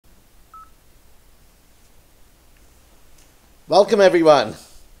Welcome everyone.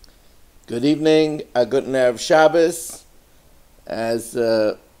 Good evening, a good Erev Shabbos, as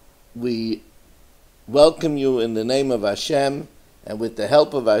we welcome you in the name of Hashem and with the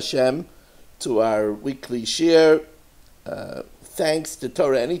help of Hashem to our weekly shir. Thanks to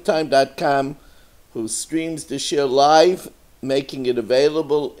TorahAnytime.com, who streams the shir live, making it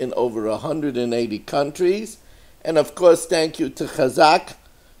available in over 180 countries. And of course, thank you to Chazak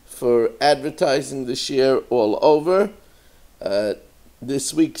for advertising the shir all over.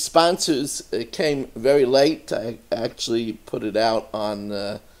 This week's sponsors came very late. I actually put it out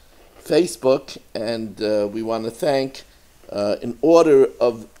on Facebook, and we want to thank, in order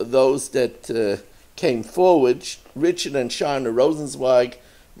of those that came forward, Richard and Sharna Rosenzweig,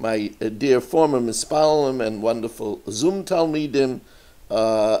 my dear former Mispalim and wonderful Zoom Talmidim,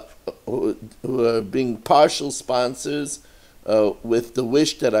 who are being partial sponsors, with the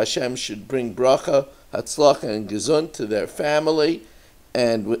wish that Hashem should bring bracha, hatzlacha, and gesund to their family,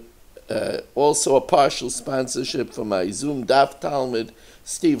 and also a partial sponsorship for my Zoom Daf Talmud,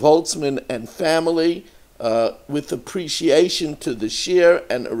 Steve Holtzman and family, with appreciation to the shir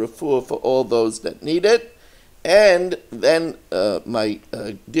and a refuah for all those that need it. And then my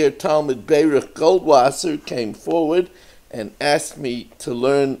dear Talmud Beirich Goldwasser came forward and asked me to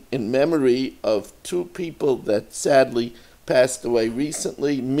learn in memory of two people that sadly passed away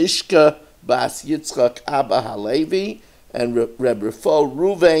recently, Mishka Bas Yitzchak Abba Halevi and Reb Rafal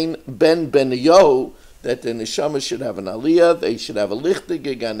Ruvain Ben Benayo, that the neshama should have an aliyah, they should have a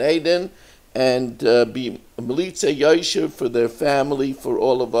lichtige Gan Eden, and be Melitza Yoshev for their family, for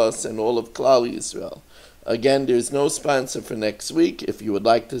all of us and all of Klal Yisrael. Again, there's no sponsor for next week. If you would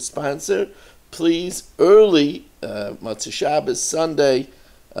like to sponsor, please early, Motzei Shabbos, Sunday,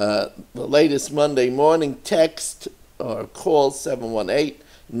 the latest Monday morning, text or call 718-916-3100,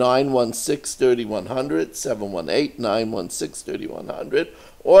 718-916-3100,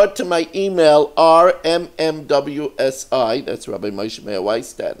 or to my email, rmmwsi, that's Rabbi Moshe Meir Weiss,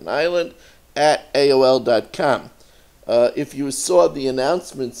 Staten Island, at AOL.com. If you saw the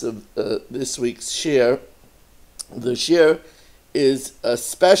announcements of this week's shir, the shir is a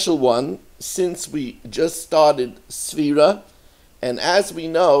special one since we just started Sfira, and as we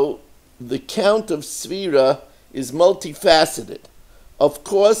know, the count of Sfira is multifaceted. Of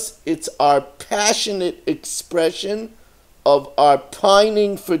course, it's our passionate expression of our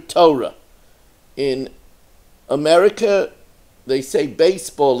pining for Torah. In America, they say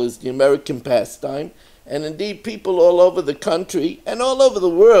baseball is the American pastime, and indeed people all over the country and all over the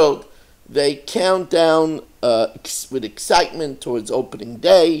world, they count down with excitement towards opening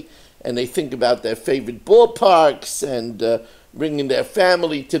day, and they think about their favorite ballparks and bringing their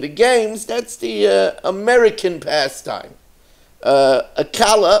family to the games. That's the American pastime. A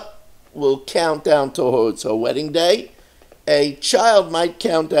Kala will count down towards her wedding day. A child might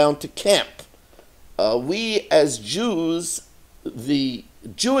count down to camp. We as Jews, the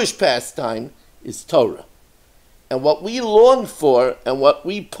Jewish pastime is Torah. And what we long for and what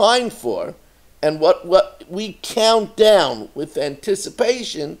we pine for and what we count down with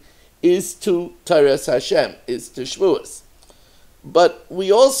anticipation is to Torah's Hashem, is to Shavuos. But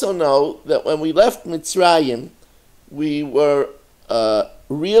we also know that when we left Mitzrayim, we were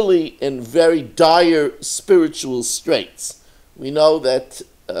really in very dire spiritual straits. We know that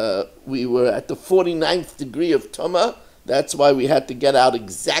we were at the 49th degree of Tumah. That's why we had to get out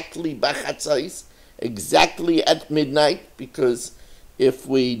exactly Bachatzais, exactly at midnight, because if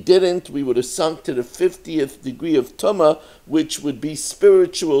we didn't, we would have sunk to the 50th degree of Tumah, which would be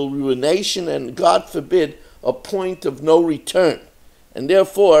spiritual ruination and, God forbid, a point of no return. And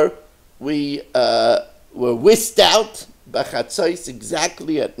therefore, we were whisked out, Bachatzais,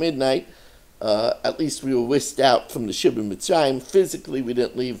 exactly at midnight. At least we were whisked out from the Shibud Mitzrayim. Physically, we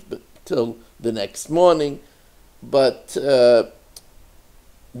didn't leave till the next morning. But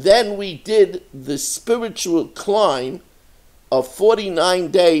then we did the spiritual climb of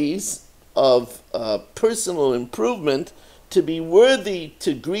 49 days of personal improvement to be worthy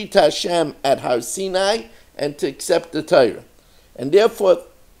to greet Hashem at Har Sinai and to accept the Torah. And therefore,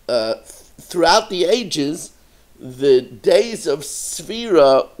 throughout the ages, the days of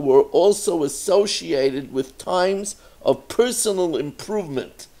Sfira were also associated with times of personal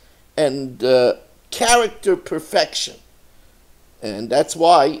improvement and character perfection. And that's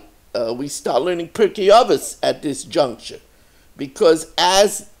why we start learning Pirkei Avos at this juncture. Because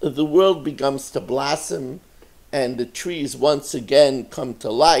as the world begins to blossom and the trees once again come to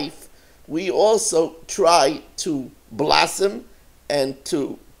life, we also try to blossom and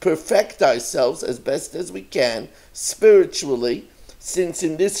to perfect ourselves as best as we can spiritually, since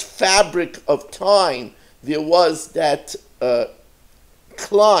in this fabric of time there was that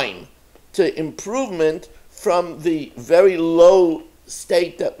climb to improvement from the very low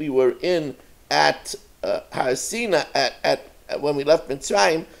state that we were in at Har Sinai, at when we left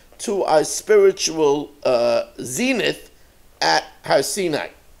Mitzrayim, to our spiritual zenith at Har Sinai.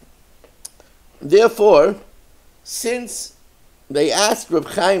 Therefore, since they asked Reb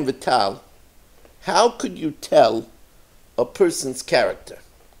Chaim Vital, how could you tell a person's character?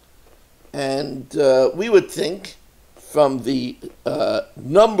 And we would think, from the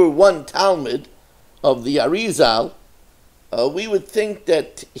number one Talmud of the Arizal, we would think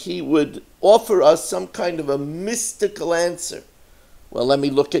that he would offer us some kind of a mystical answer. Well, let me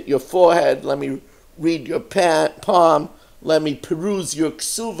look at your forehead, let me read your palm, let me peruse your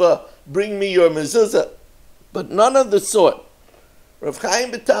ksuva, bring me your mezuzah. But none of the sort. Rav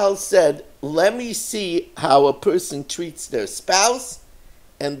Chaim Vital said, let me see how a person treats their spouse,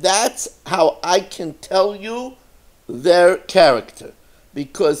 and that's how I can tell you their character.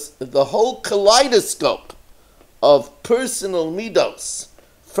 Because the whole kaleidoscope of personal midos,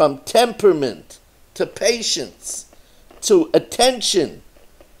 from temperament to patience to attention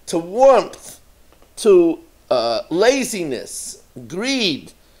to warmth to laziness,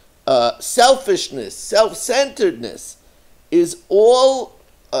 greed, selfishness, self-centeredness, is all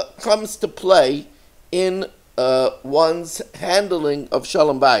comes to play in one's handling of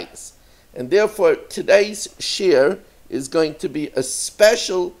Shalom Bayis. And therefore, today's shir is going to be a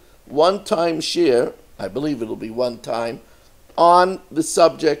special one-time shir, I believe it'll be one time, on the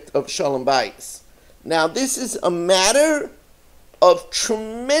subject of Shalom Bayis. Now, this is a matter of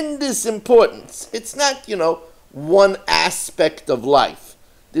tremendous importance. It's not, one aspect of life.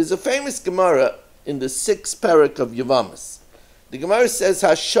 There's a famous Gemara in the 6th parak of Yevamos. The Gemara says,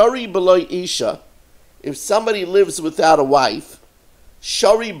 Hashari b'loi isha, if somebody lives without a wife,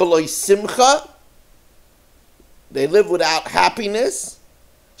 Shari b'loi simcha, they live without happiness.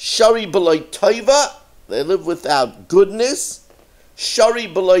 Shari b'loi toiva, they live without goodness. Shari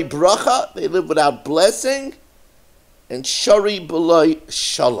b'loi bracha, they live without blessing. And Shari b'loi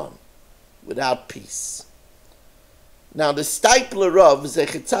shalom, without peace. Now the Steipler Rav,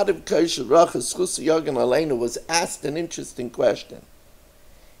 Zechetzadim Koshel Rachas Chusu Yogan Aleinu, was asked an interesting question.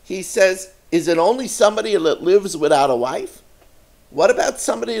 He says, is it only somebody that lives without a wife? What about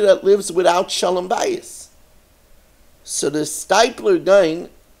somebody that lives without Shalom Bayis? So the Steipler Gain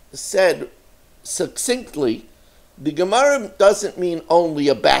said succinctly, the Gemara doesn't mean only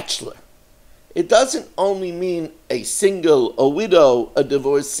a bachelor. It doesn't only mean a single, a widow, a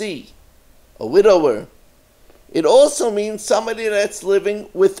divorcee, a widower. It also means somebody that's living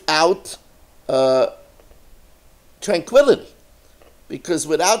without tranquility. Because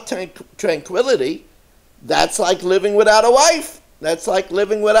without tranquility, that's like living without a wife. That's like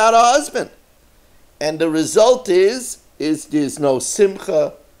living without a husband. And the result is there's no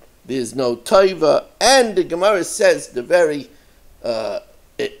simcha, there's no taiva, and the Gemara says the very,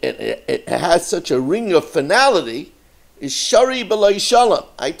 it has such a ring of finality, is shari b'loi shalom.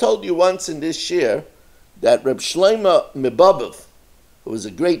 I told you once in this shir that Reb Shlomo Mibabov, who was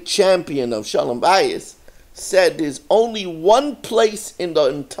a great champion of Shalom Bayis, said there's only one place in the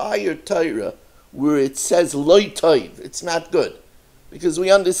entire Torah where it says loy toiv, it's not good. Because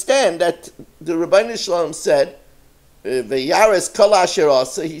we understand that the Rabbeinu Shalom said, V'yares kol asher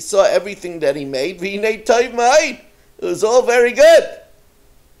asa, he saw everything that he made, v'hinei toiv ma'id. It was all very good.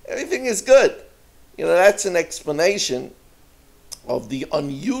 Everything is good. That's an explanation of the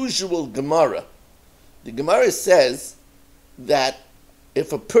unusual Gemara. The Gemara says that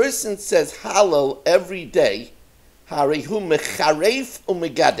if a person says Hallel every day, harihu mecharef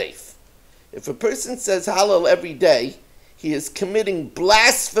umegadef. If a person says Hallel every day, he is committing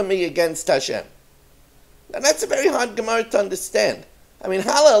blasphemy against Hashem. And that's a very hard Gemara to understand. I mean,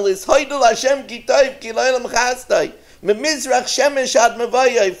 Hallel is Hoidul Hashem ki tov ki lo'elam chasdai. Memizrach shemesh ad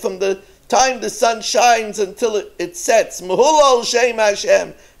mevayai, from the time the sun shines until it sets. Mehulal Shem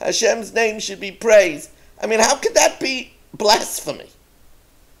Hashem. Hashem's name should be praised. I mean, how could that be blasphemy?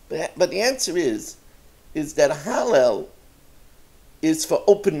 But the answer is that Hallel is for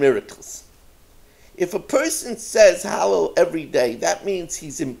open miracles. If a person says Hallel every day, that means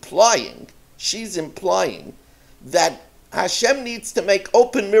she's implying that Hashem needs to make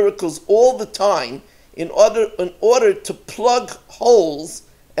open miracles all the time in order to plug holes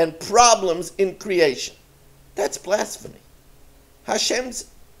and problems in creation. That's blasphemy. Hashem's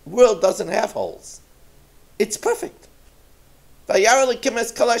world doesn't have holes. It's perfect. He doesn't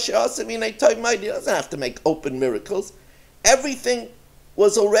have to make open miracles. Everything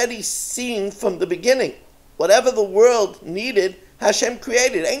was already seen from the beginning. Whatever the world needed, Hashem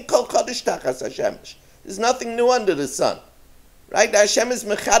created. Ein kol chodesh tachas Hashem. There's nothing new under the sun. Right? Hashem is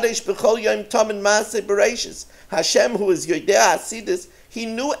mechadesh b'chol yom tom and maaseh bereishis. Hashem, who is Yodea Hasidus, he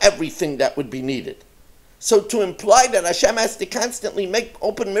knew everything that would be needed. So to imply that Hashem has to constantly make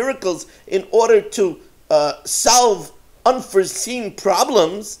open miracles in order to solve unforeseen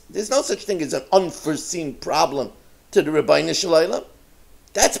problems, there's no such thing as an unforeseen problem to the Rebbeinu Shalom.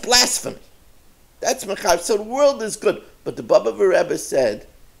 That's blasphemy. That's machav. So the world is good. But the Baba Rebbe said,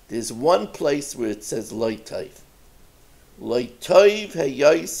 there's one place where it says Lo Tov. Lo Tov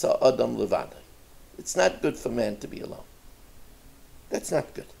heyos ha'adam levado. It's not good for man to be alone. That's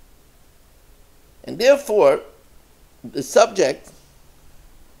not good. And therefore, the subject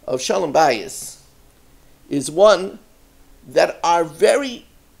of Shalom Bayis is one that our very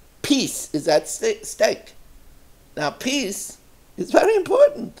peace is at stake. Now, peace is very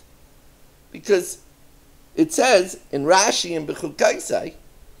important because it says in Rashi and Bechukaisai,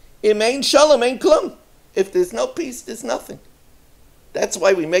 Im ein shalom ein klum. If there's no peace, there's nothing. That's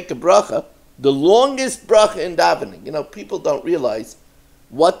why we make a bracha, the longest bracha in davening. You know, people don't realize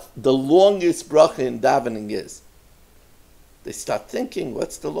what the longest bracha in davening is. They start thinking,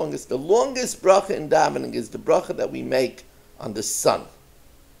 what's the longest? The longest bracha in davening is the bracha that we make on the sun.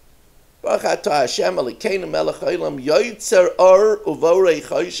 Baruch atah Hashem Elokeinu melech haolam yoytzer or uvorei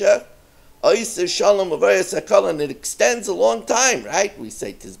choshech oiser shalom uvorei hakol, and it extends a long time, right? We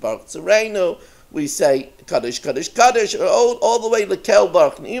say Tizbarach Tzarenu, we say Kadosh Kadosh Kadosh, all the way to Kel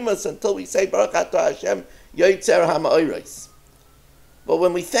Baruch Nimas until we say Baruch atah Hashem yoytzer ha'ma'oros. But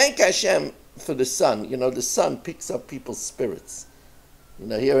when we thank Hashem for the sun, you know, the sun picks up people's spirits. You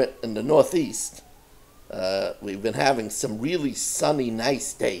know, here in the Northeast, we've been having some really sunny,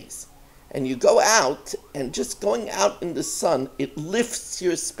 nice days. And you go out, and just going out in the sun, it lifts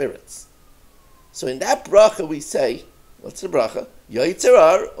your spirits. So in that bracha we say, what's the bracha?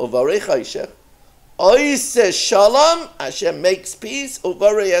 Yoitzerar uvarei choshech, oiseh shalom, Hashem makes peace,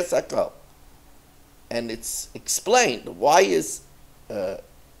 uvarei hakol. And it's explained, why is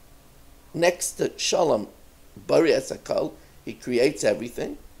next to shalom, bari hakol, he creates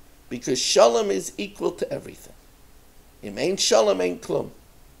everything, because shalom is equal to everything. Im ein shalom ein klum.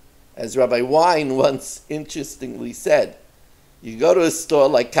 As Rabbi Wein once interestingly said, you go to a store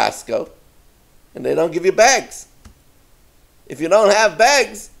like Costco, and they don't give you bags. If you don't have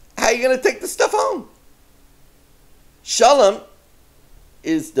bags, how are you going to take the stuff home? Shalom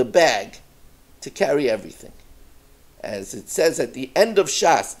is the bag to carry everything. As it says at the end of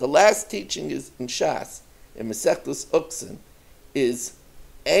Shas, the last teaching is in Shas, in Masechtas Uksin, is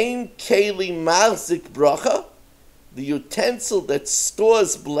Ein Keli Marzik Bracha, the utensil that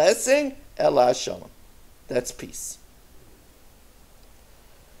stores blessing, Ela Shalom. That's peace.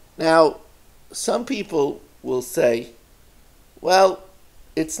 Now, some people will say, well,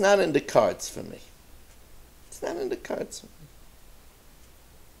 it's not in the cards for me. It's not in the cards for me.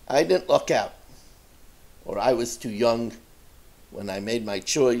 I didn't luck out. Or I was too young when I made my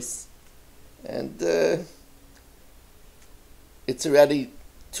choice. And it's already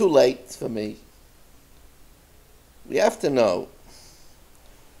too late for me. We have to know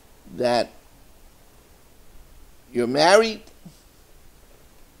that you're married,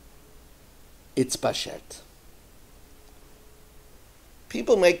 it's bashert.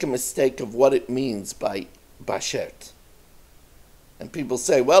 People make a mistake of what it means by bashert. And people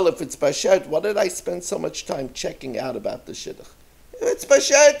say, well, if it's bashert, why did I spend so much time checking out about the shidduch? If it's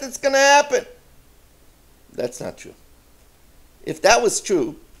bashert, it's going to happen. That's not true. If that was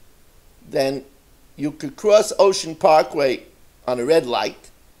true, then you could cross Ocean Parkway on a red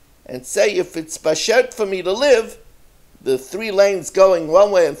light and say, if it's bashert for me to live, the 3 lanes going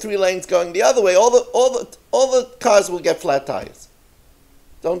one way and 3 lanes going the other way, all the cars will get flat tires.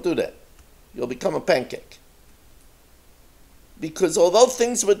 Don't do that. You'll become a pancake. Because although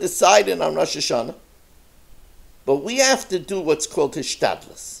things were decided on Rosh Hashanah, but we have to do what's called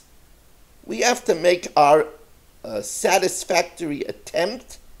hishtadlus. We have to make our satisfactory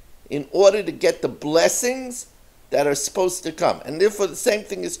attempt in order to get the blessings that are supposed to come. And therefore the same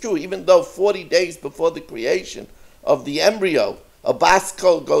thing is true, even though 40 days before the creation of the embryo, a bas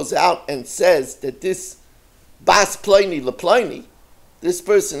kol goes out and says that this bas ploini leploini, this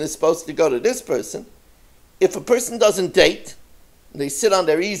person is supposed to go to this person. If a person doesn't date, they sit on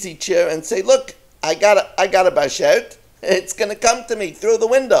their easy chair and say, look, I got a bashert, it's going to come to me through the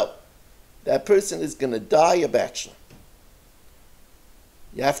window. That person is going to die a bachelor.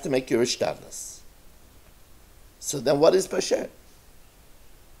 You have to make your ishtadlus. So then what is bashert?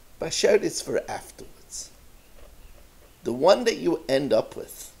 Bashert is for afterwards. The one that you end up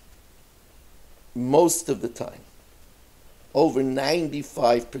with, most of the time, over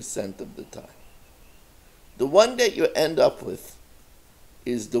 95% of the time, the one that you end up with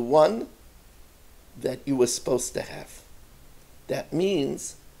is the one that you were supposed to have. That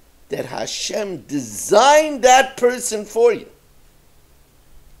means that Hashem designed that person for you.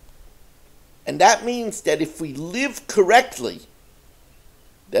 And that means that if we live correctly,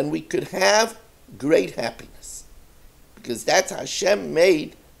 then we could have great happiness. Because that's Hashem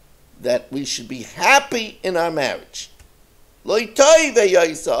made that we should be happy in our marriage. This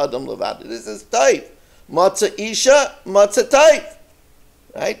is taif. Matzah isha, matzah taif.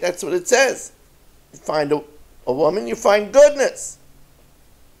 Right? That's what it says. You find a woman, you find goodness.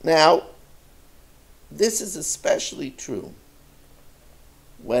 Now, this is especially true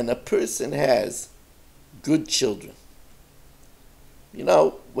when a person has good children. You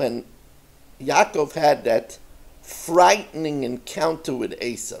know, when Yaakov had that frightening encounter with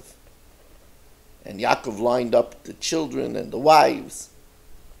Esav, and Yaakov lined up the children and the wives,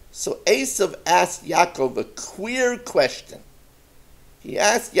 so Esav asked Yaakov a queer question. He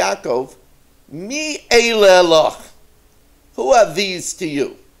asked Yaakov, Mi eile loch? Who are these to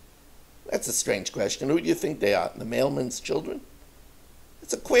you? That's a strange question. Who do you think they are? The mailman's children?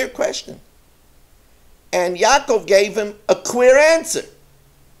 It's a queer question. And Yaakov gave him a queer answer.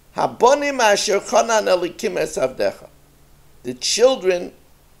 Habonim asher chanan elikim es avdecha. The children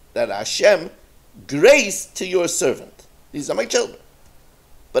that Hashem graced to your servant. These are my children.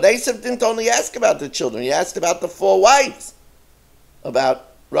 But Esav didn't only ask about the children. He asked about the 4 wives. About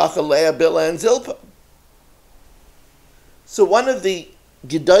Rachel, Leah, Bilhah, and Zilpah. So one of the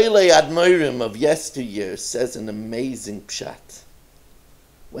Gedolei Admorim of yesteryear says an amazing pshat.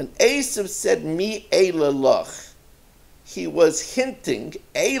 When Esav said, Mi eile loch, he was hinting,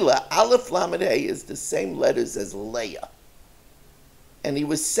 Eila, Aleph Lamed Hey, is the same letters as Leah. And he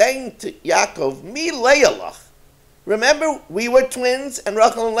was saying to Yaakov, Mi Leah loch. Remember, we were twins, and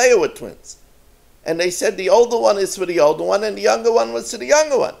Rachel and Leah were twins. And they said the older one is for the older one, and the younger one was for the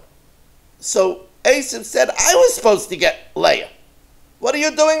younger one. So Esav said, I was supposed to get Leah. What are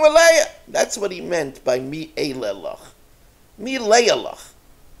you doing with Leah? That's what he meant by Mi eile loch. Mi Leah loch.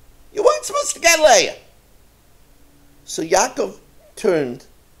 You weren't supposed to get Leah. So Yaakov turned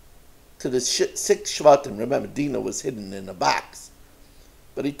to the 6 Shvatim. Remember, Dinah was hidden in a box.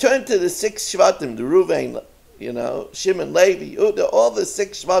 But he turned to the 6 Shvatim, the Ruvain, Shimon, Levi, Yehuda, all the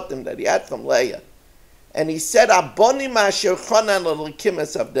 6 Shvatim that he had from Leah. And he said, Abonim asher chanan elikim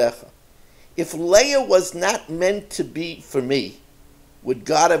es avdecha. If Leah was not meant to be for me, would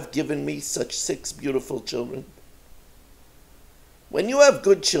God have given me such 6 beautiful children? When you have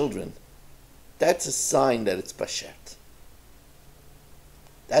good children, that's a sign that it's bashet.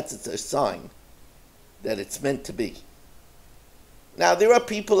 That's a sign that it's meant to be. Now, there are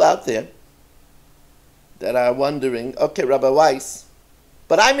people out there that are wondering, okay, Rabbi Weiss,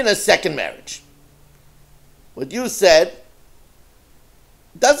 but I'm in a second marriage. What you said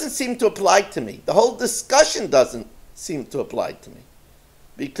doesn't seem to apply to me. The whole discussion doesn't seem to apply to me.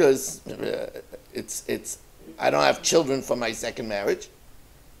 Because I don't have children from my second marriage.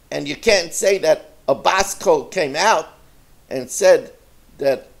 And you can't say that a bas kol came out and said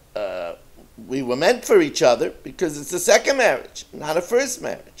that we were meant for each other because it's a second marriage, not a first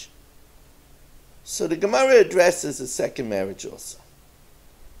marriage. So the Gemara addresses a second marriage also.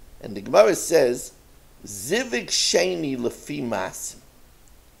 And the Gemara says, Zivig sheni lefi masim.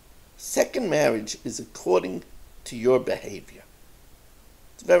 Second marriage is according to your behavior.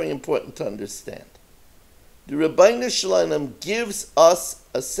 It's very important to understand. The Rabbeinu Shalom gives us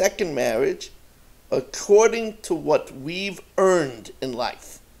a second marriage according to what we've earned in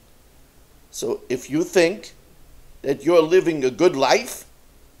life. So if you think that you're living a good life,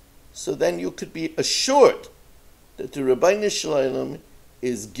 so then you could be assured that the Rabbeinu Shalom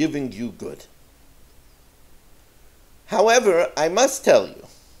is giving you good. However, I must tell you,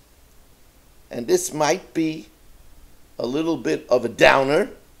 and this might be a little bit of a downer,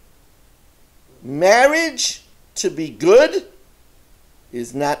 marriage to be good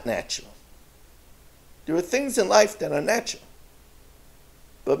is not natural. There are things in life that are natural.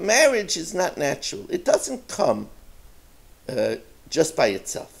 But marriage is not natural. It doesn't come just by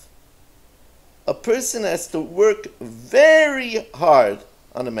itself. A person has to work very hard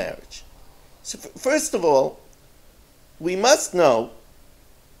on a marriage. So first of all, we must know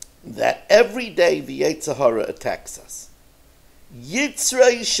that every day the Yetzer Hara attacks us.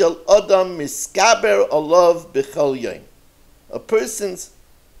 Yitzrei shel Adam miskaber olav b'chol yom. A person's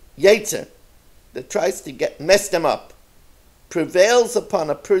Yetzer that tries to mess them up prevails upon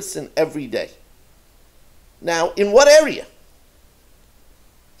a person every day. Now, in what area?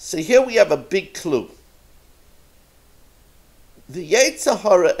 So here we have a big clue. The Yetzer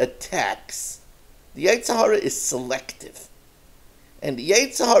Hara attacks. The Yetzer Hara is selective. And the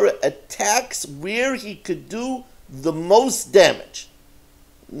Yetzer Hara attacks where he could do the most damage.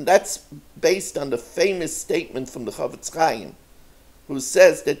 And that's based on the famous statement from the Chavetz Chaim, who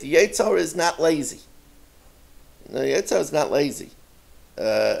says that the Yetzer Hara is not lazy. The Yetzer Hara is not lazy.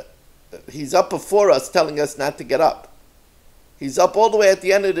 He's up before us telling us not to get up. He's up all the way at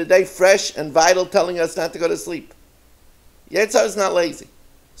the end of the day, fresh and vital, telling us not to go to sleep. Yetzer Hara is not lazy.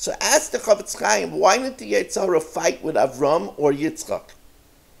 So ask the Chavetz Chaim, why didn't the Yetzer Hara fight with Avram or Yitzchak?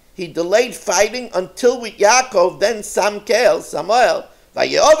 He delayed fighting until with Yaakov, then Samuel.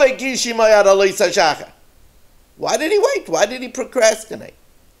 Why did he wait? Why did he procrastinate?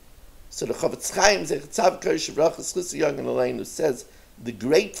 So the Chavetz Chaim says the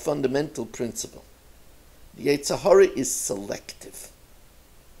great fundamental principle. The Yetzer Hara is selective.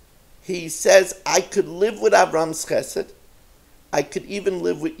 He says, I could live with Avram's chesed, I could even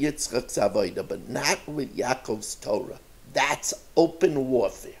live with Yitzchak's avodah, but not with Yaakov's Torah. That's open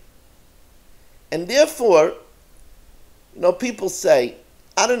warfare. And therefore, people say,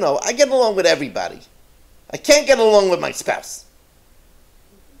 I don't know, I get along with everybody. I can't get along with my spouse.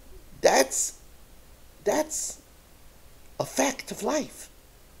 That's a fact of life.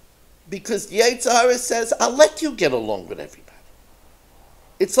 Because the Yetzer Hara says, I'll let you get along with everybody.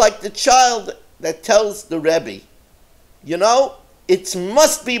 It's like the child that tells the Rebbe, it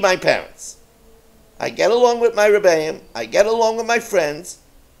must be my parents. I get along with my Rebbeim, I get along with my friends.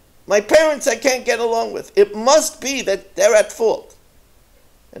 My parents I can't get along with. It must be that they're at fault.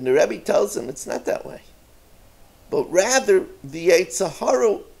 And the Rebbe tells him it's not that way. But rather, the Yetzer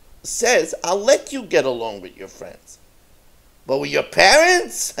Hara says, I'll let you get along with your friends. But with your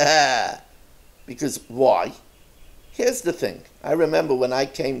parents? Because why? Here's the thing. I remember when I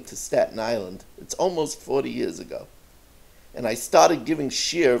came to Staten Island, it's almost 40 years ago, and I started giving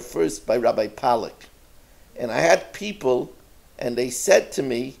shiur first by Rabbi Pollack. And I had people, and they said to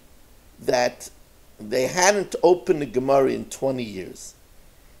me that they hadn't opened the Gemara in 20 years.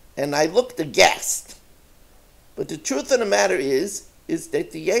 And I looked aghast. But the truth of the matter is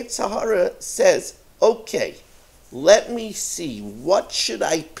that the Yetzer Hara says, okay, let me see, what should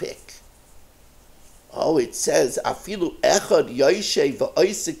I pick? Oh, it says, Afilu echad yoshev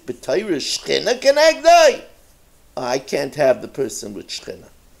v'oisik b'Torah shchina kenegdai. I can't have the person with shchina.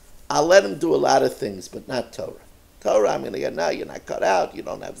 I'll let him do a lot of things, but not Torah. Torah, I'm going to get, no, you're not cut out, you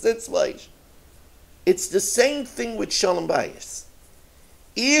don't have zitzvah. It's the same thing with Shalom Bayis.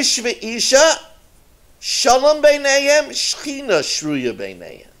 Ish ve'isha, Shalom beinayim, shchina shruya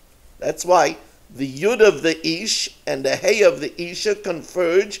beinayim. That's why the yud of the ish and the hey of the isha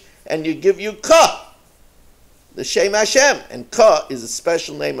converge, and you give you ka, the Shem Hashem. And ka is a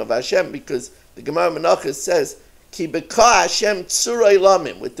special name of Hashem because the Gemara Menachos says, Ki b'ka Hashem tzurei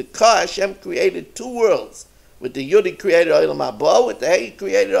lamim. With the ka, Hashem created two worlds. With the yud, he created olam haba. With the hey, he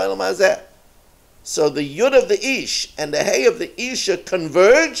created olam hazeh. So the yud of the ish and the hey of the isha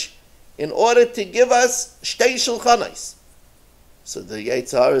converge in order to give us shtei shulchanos. So the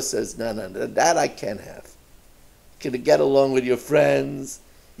Yetzer Hara says, no, that I can't have. You could get along with your friends.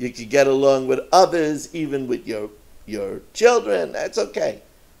 You could get along with others, even with your children. That's okay.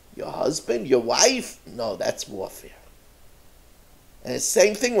 Your husband, your wife, no, that's warfare. And the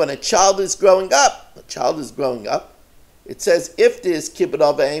same thing when a child is growing up. It says, if there's kibbut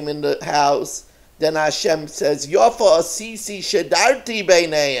avim in the house, then Hashem says, Yofa asisi shedarti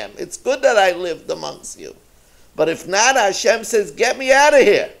beinayim. It's good that I lived amongst you. But if not, Hashem says, get me out of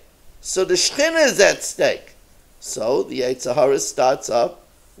here. So the Shekhinah is at stake. So the Yetzer Hara starts up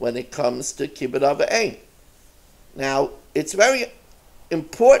when it comes to kibbut avim. Now, it's very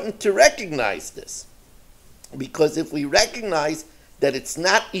important to recognize this. Because if we recognize that it's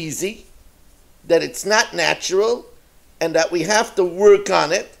not easy, that it's not natural, and that we have to work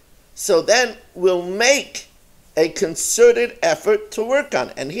on it, so then we'll make a concerted effort to work on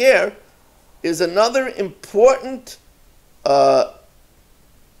it. And here is another important yesod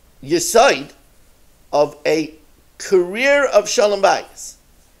of a career of Shalom Bayis.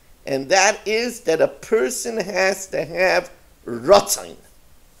 And that is that a person has to have ratzon.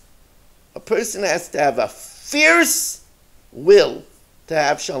 A person has to have a fierce will to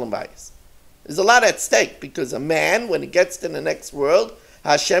have Shalom Bayis. There's a lot at stake because a man, when he gets to the next world,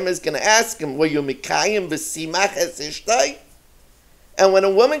 Hashem is going to ask him, were you mikayim v'simach es ishtay? And when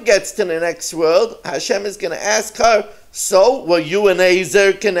a woman gets to the next world, Hashem is going to ask her, so, were you an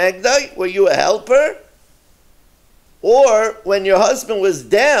ezer kenegdai? Were you a helper? Or, when your husband was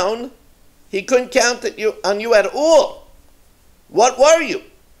down, he couldn't count on you at all. What were you?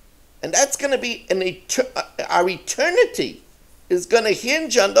 And that's going to be our eternity is going to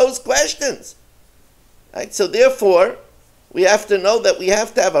hinge on those questions. Right? So therefore, we have to know that we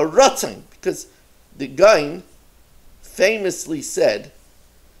have to have a ratzon, because the Gaon famously said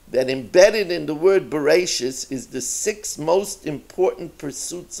that embedded in the word Bereshis is the 6 most important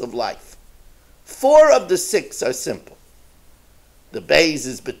pursuits of life. 4 of the 6 are simple. The Beis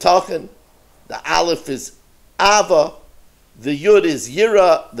is B'tochen, the Aleph is Ava, the Yud is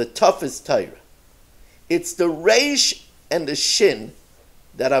Yira, the Tuf is Torah. It's the Reish and the Shin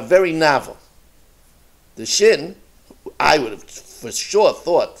that are very novel. The Shin, I would have for sure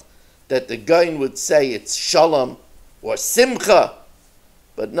thought that the Gaon would say it's Shalom or Simcha,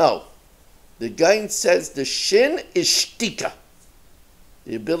 but no. The Gaon says the Shin is Shtika,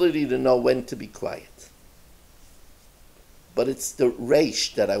 the ability to know when to be quiet. But it's the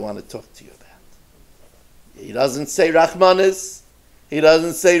Reish that I want to talk to you about. He doesn't say Rachmanis, he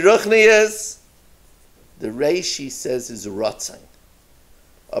doesn't say Ruchnias. The Reish, he says, is Ratzon.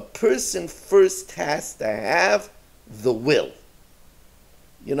 A person first has to have the will.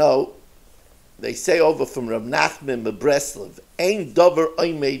 You know, they say over from Rav Nachman Bebreslev, Ein davar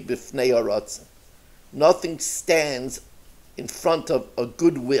oimed b'fnei haratzon. Nothing stands in front of a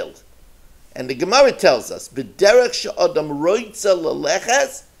good will. And the Gemara tells us, B'derech she'adam roitza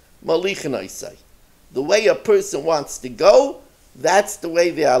leleches malichin oisai. The way a person wants to go, that's the way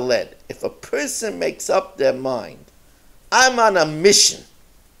they are led. If a person makes up their mind, I'm on a mission,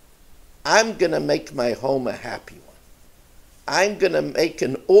 I'm going to make my home a happy one. I'm going to make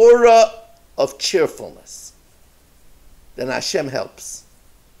an aura of cheerfulness. Then Hashem helps.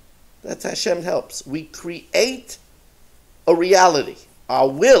 That's Hashem helps. We create a reality. Our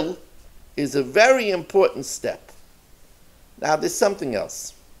will is a very important step. Now there's something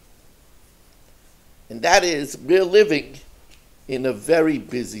else. And that is, we're living in a very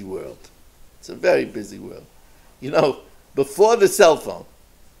busy world. It's a very busy world. You know, before the cell phone,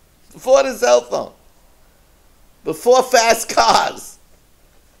 before fast cars,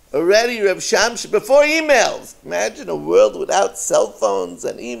 already Reb Shamsh, before emails. Imagine a world without cell phones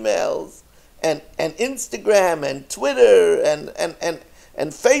and emails and Instagram and Twitter and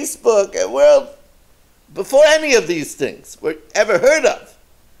Facebook, a world before any of these things were ever heard of.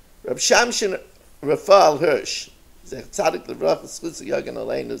 Reb Shamshin Raphael Hirsch, Tzaddik L'Vrach S'chus Yagan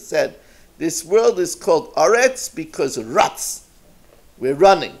Aleinu, said, this world is called Aretz because Ratz. We're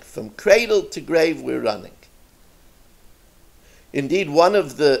running. From cradle to grave, we're running. Indeed, one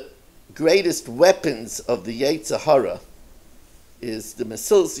of the greatest weapons of the Yetzer Hara is the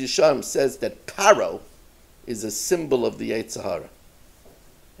Mesilas Yesharim says that Paro is a symbol of the Yetzer Hara.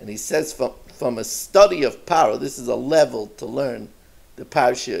 And he says from a study of Paro, this is a level to learn the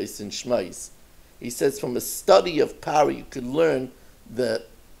Parshas in Shmais. He says from a study of Paro, you could learn the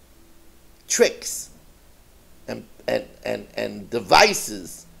tricks and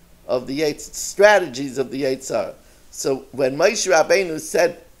devices of the strategies of the Yetzer Hara. So when Moshe Rabbeinu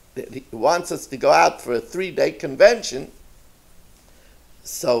said that he wants us to go out for a 3-day convention,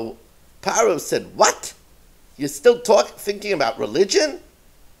 so Paro said, what? You're still thinking about religion?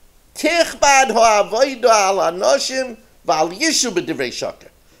 They have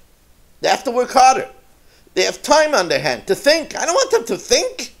to work harder. They have time on their hand to think. I don't want them to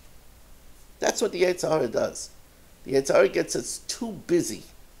think. That's what the Yetzer Hara does. The Yetzer Hara gets us too busy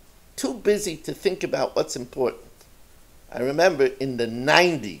to think about what's important. I remember in the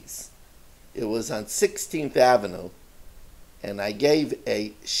 90s, it was on 16th Avenue, and I gave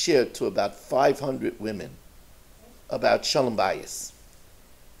a shir to about 500 women about Shalom Bayis.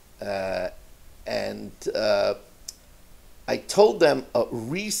 And I told them a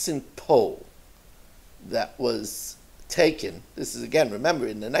recent poll that was taken, this is again, remember,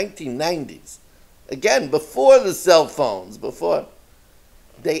 in the 1990s, again, before the cell phones, before,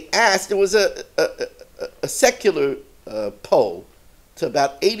 they asked, it was a secular poll to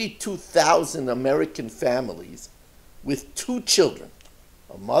about 82,000 American families with 2 children,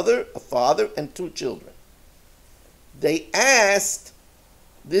 a mother, a father, and 2 children. They asked,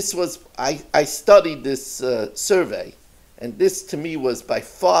 this was, I studied this survey, and this to me was by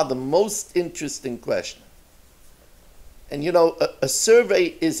far the most interesting question. And you know, a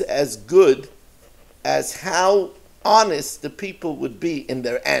survey is as good as how honest the people would be in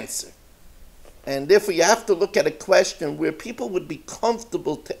their answer. And therefore you have to look at a question where people would be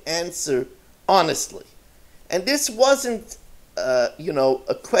comfortable to answer honestly. And this wasn't,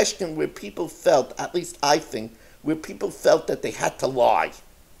 a question where people felt, at least I think, where people felt that they had to lie.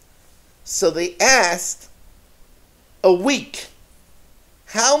 So they asked, a week,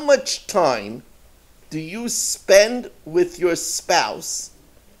 how much time do you spend with your spouse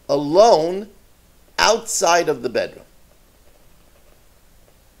alone outside of the bedroom?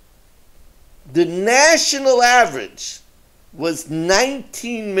 The national average was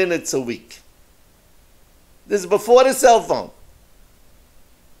 19 minutes a week. This is before the cell phone.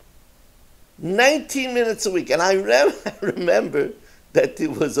 19 minutes a week. And I remember that there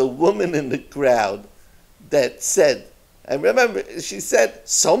was a woman in the crowd that said, I remember she said,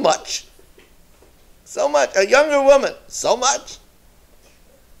 so much. So much. A younger woman, so much.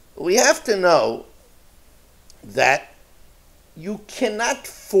 We have to know that you cannot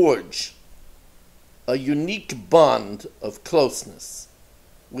forge a unique bond of closeness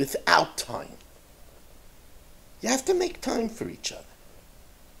without time. You have to make time for each other.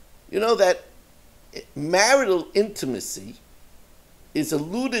 You know that marital intimacy is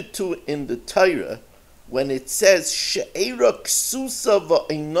alluded to in the Torah when it says she'era ksusa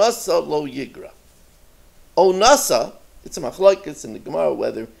va'inasa lo yigra. Onasa, it's a machlokes in the Gemara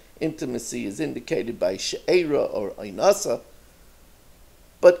whether intimacy is indicated by she'era or inasa,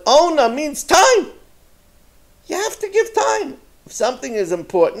 but ona means time. You have to give time. If something is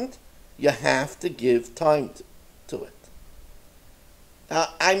important, you have to give time to it. Now,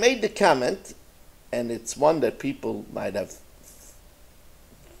 I made the comment, and it's one that people might have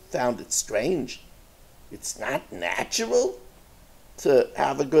found it strange. It's not natural to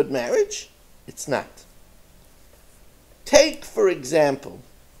have a good marriage. It's not. Take, for example,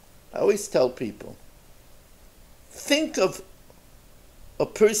 I always tell people, think of a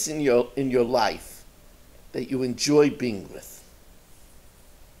person in your life that you enjoy being with.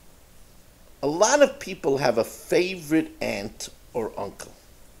 A lot of people have a favorite aunt or uncle.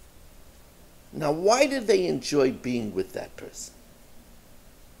 Now, why do they enjoy being with that person?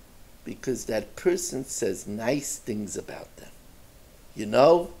 Because that person says nice things about them. You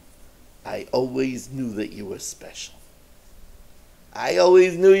know, I always knew that you were special. I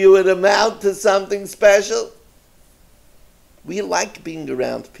always knew you would amount to something special. We like being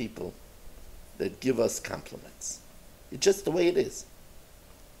around people that give us compliments. It's just the way it is.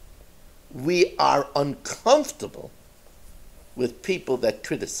 We are uncomfortable with people that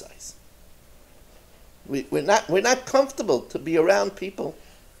criticize. We're not comfortable to be around people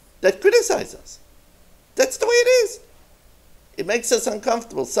that criticize us. That's the way it is. It makes us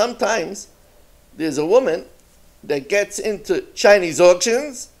uncomfortable. Sometimes there's a woman that gets into Chinese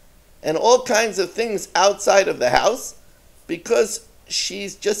auctions and all kinds of things outside of the house because she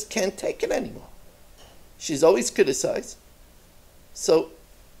just can't take it anymore. She's always criticized, so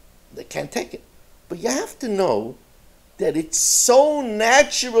they can't take it. But you have to know that it's so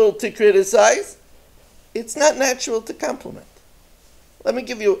natural to criticize, it's not natural to compliment. Let me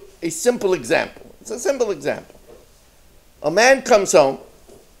give you a simple example. It's a simple example. A man comes home,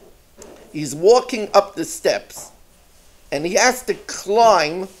 he's walking up the steps, and he has to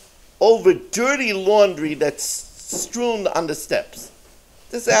climb over dirty laundry that's strewn on the steps.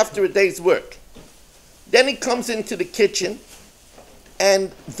 This is after a day's work. Then he comes into the kitchen,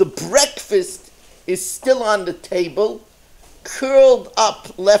 and the breakfast is still on the table, curled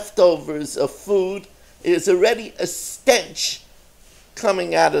up leftovers of food. There's already a stench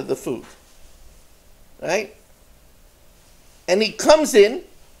coming out of the food. Right? And he comes in,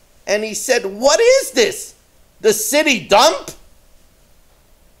 and he said, "What is this? The city dump?"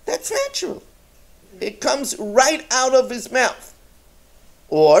 That's natural. It comes right out of his mouth.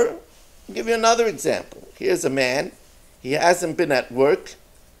 Or, I'll give you another example. Here's a man, he hasn't been at work,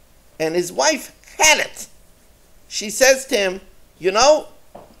 and his wife had it. She says to him, "You know,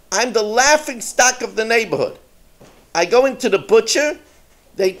 I'm the laughing stock of the neighborhood. I go into the butcher,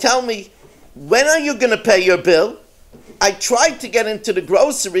 they tell me, when are you going to pay your bill? I tried to get into the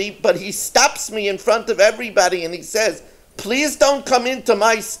grocery, but he stops me in front of everybody and he says, please don't come into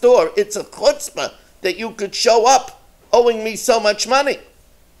my store. It's a chutzpah that you could show up owing me so much money."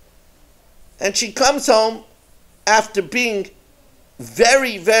 And she comes home after being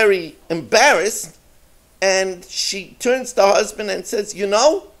very, very embarrassed, and she turns to her husband and says, "You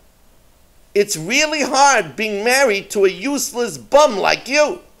know, it's really hard being married to a useless bum like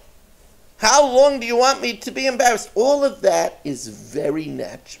you. How long do you want me to be embarrassed?" All of that is very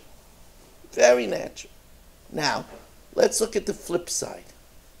natural. Very natural. Now, let's look at the flip side.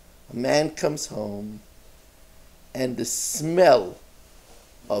 A man comes home and the smell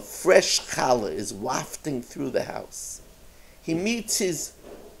of fresh challah is wafting through the house. He meets his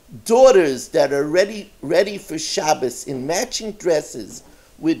daughters that are ready for Shabbos in matching dresses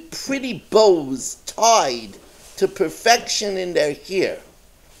with pretty bows tied to perfection in their hair.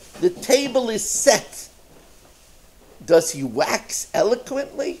 The table is set. Does he wax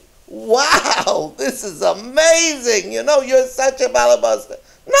eloquently? Wow, this is amazing. You know, you're such a balabuster.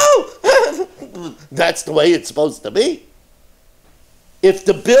 No, that's the way it's supposed to be. If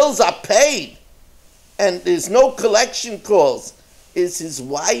the bills are paid and there's no collection calls, is his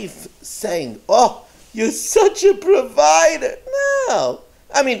wife saying, "Oh, you're such a provider"? No.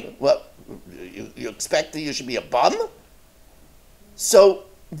 I mean, what, you expect that you should be a bum? So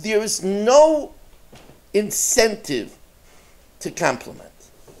there is no incentive to compliment.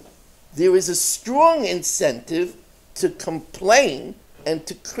 There is a strong incentive to complain and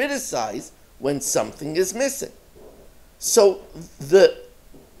to criticize when something is missing. So the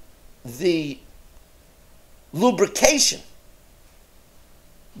lubrication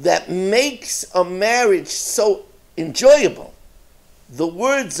that makes a marriage so enjoyable, the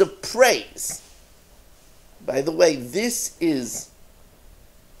words of praise. By the way, this is,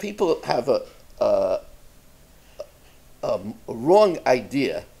 people have a wrong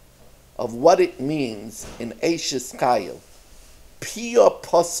idea of what it means in Eishes Chayil. Pia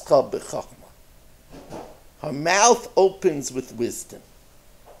poscha b'chachma. Her mouth opens with wisdom.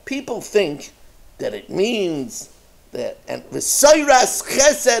 People think that it means that, and v'soiras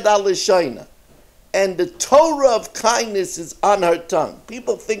chesed al lishoina, and the Torah of kindness is on her tongue.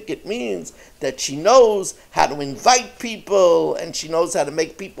 People think it means that she knows how to invite people and she knows how to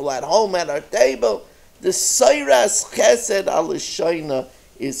make people at home at her table. The soiras chesed al lishoina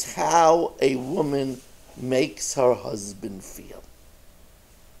is how a woman makes her husband feel.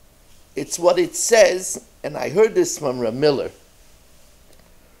 It's what it says, and I heard this from Rav Miller.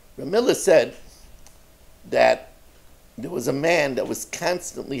 Rav Miller said that there was a man that was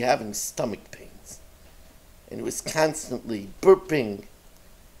constantly having stomach pains, and he was constantly burping.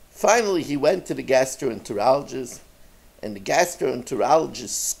 Finally, he went to the gastroenterologist, and the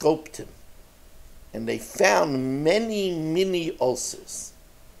gastroenterologist scoped him, and they found many mini ulcers.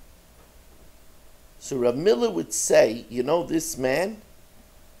 So Rav Miller would say, you know, this man,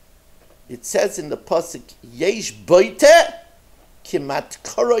 it says in the pasuk, Yesh boite kimat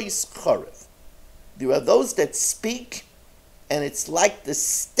korois chorev. There are those that speak, and it's like the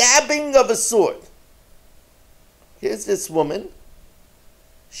stabbing of a sword. Here's this woman.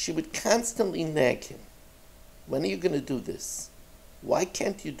 She would constantly nag him. When are you going to do this? Why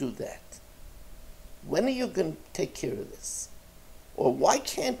can't you do that? When are you going to take care of this? Or why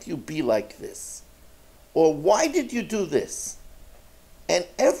can't you be like this? Or why did you do this? And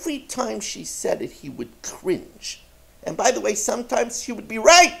every time she said it, he would cringe. And by the way, sometimes she would be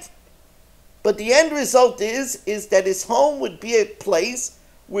right. But the end result is that his home would be a place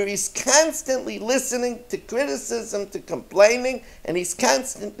where he's constantly listening to criticism, to complaining, and he's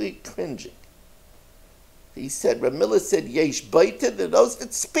constantly cringing. He said, Rav Miller said, Yesh baita, there are those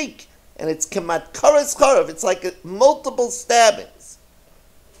that speak, and it's kamat karas karav, it's like multiple stabbings.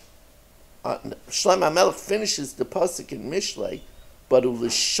 Shlomo HaMelech finishes the pasuk in Mishlei, but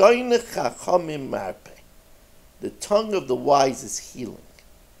u'lishoynei chachamim marpeh. The tongue of the wise is healing.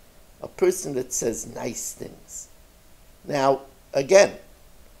 A person that says nice things. Now, again,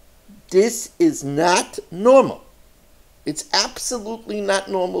 this is not normal. It's absolutely not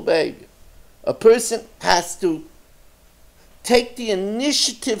normal behavior. A person has to take the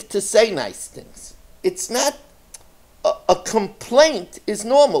initiative to say nice things. It's not, a complaint is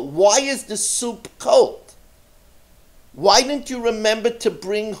normal. Why is the soup cold? Why didn't you remember to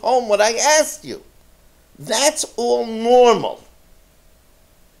bring home what I asked you? That's all normal.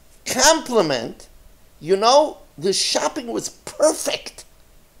 Compliment, you know, the shopping was perfect.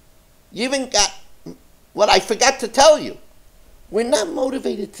 You even got what I forgot to tell you. We're not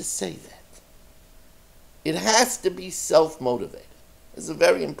motivated to say that. It has to be self-motivated. This is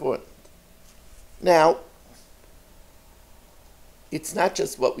very important. Now, it's not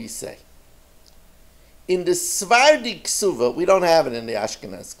just what we say. In the Svardi Ksuva, we don't have it in the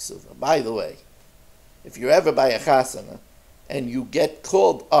Ashkenaz Ksuva. By the way, if you're ever by a chasana and you get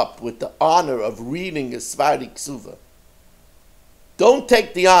called up with the honor of reading a Svardi Ksuva, don't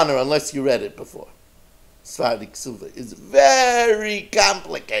take the honor unless you read it before. Svardi Ksuva is very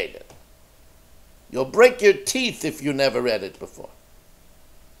complicated. You'll break your teeth if you never read it before.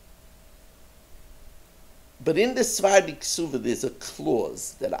 But in the Svardi Ksuva, there's a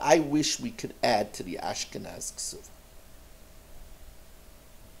clause that I wish we could add to the Ashkenaz Ksuva.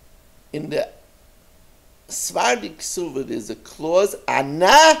 In the Svardi Ksuva, there's a clause,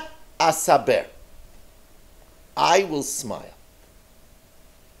 Ana asaber. I will smile.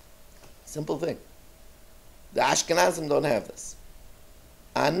 Simple thing. The Ashkenazim don't have this.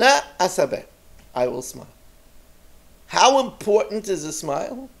 Ana asaber. I will smile. How important is a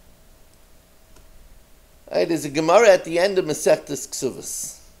smile? There's a Gemara at the end of Masechtas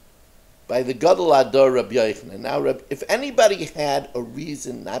Ksuvas by the Gadol Ador Rabbi Yochanan. Now, if anybody had a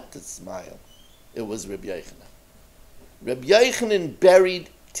reason not to smile, it was Rabbi Yochanan. Rabbi Yochanan buried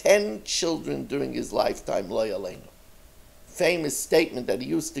 10 children during his lifetime, lo yaleinu. Famous statement that he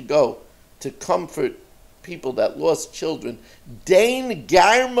used to go to comfort people that lost children. Dain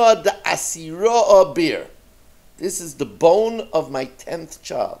garma de asiro bir. This is the bone of my 10th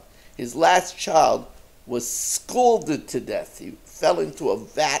child. His last child was scalded to death. He fell into a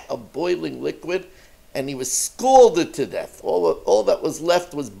vat of boiling liquid and he was scalded to death. All that was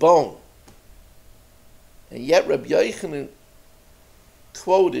left was bone. And yet Rabbi Yochanan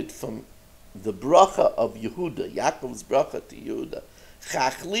quoted from the bracha of Yehuda, Yaakov's bracha to Yehuda,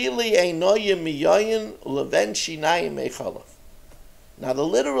 Chachlili einoyim miyoyin leven shinayim mechalav. Now the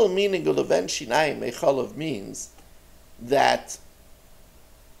literal meaning of leven shinayim mechalav means that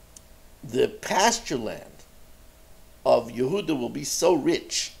the pasture land of Yehuda will be so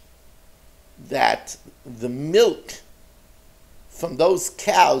rich that the milk from those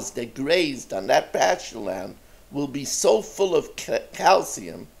cows that grazed on that pasture land will be so full of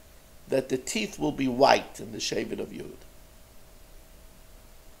calcium that the teeth will be white in the Shevet of Yehuda.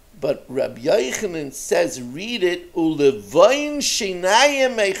 But Rabbi Yochanan says, read it, ulevayin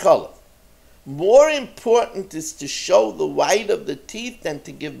shinayim mechalav. More important is to show the white of the teeth than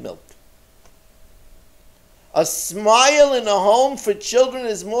to give milk. A smile in a home for children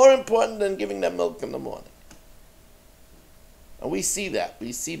is more important than giving them milk in the morning. And we see that.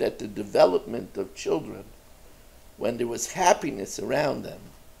 We see that the development of children, when there was happiness around them,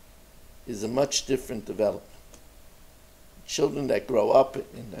 is a much different development. Children that grow up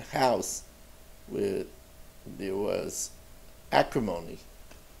in a house where there was acrimony,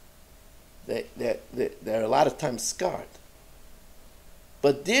 they're a lot of times scarred.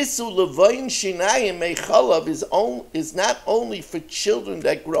 But this ulevayin shinayim mechalav is not only for children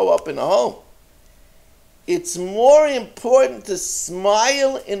that grow up in a home. It's more important to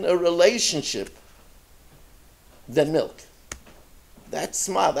smile in a relationship than milk. That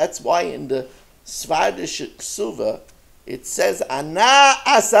smile, that's why in the Svardish Ksuva it says, Ana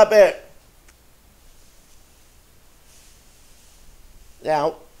asaber.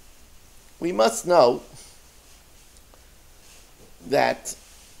 Now, we must know that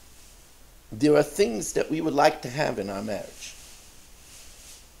there are things that we would like to have in our marriage.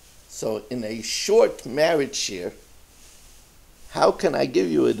 So in a short marriage year, how can I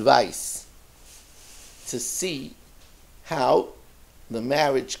give you advice to see how the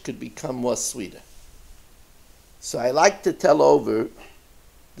marriage could become more sweeter? So I like to tell over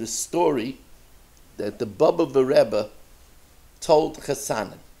the story that the Baba Rebbe told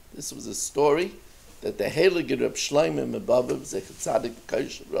Chassanim. This was a story that the Heilige Reb Shlomo Mebabav Zecher Tzadik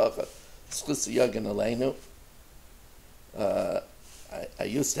V'Kodesh Bracha Zchus Yagen Aleinu. I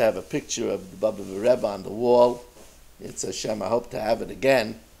used to have a picture of the Baba Rebbe on the wall. It's Hashem. I hope to have it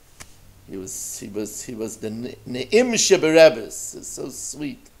again. He was the Ne'im Sheberebbes. It's so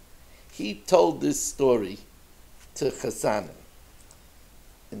sweet. He told this story to Chassanim.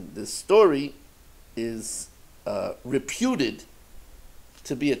 And the story is reputed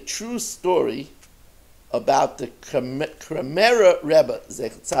to be a true story about the Kremera Rebbe,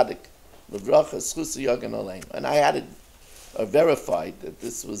 Zecher Tzadik L'Vracha Zchus Yagen Aleinu. And I had it verified that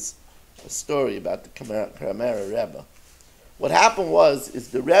this was a story about the Kremera Rebbe. What happened is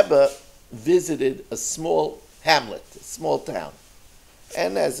the Rebbe visited a small hamlet, a small town.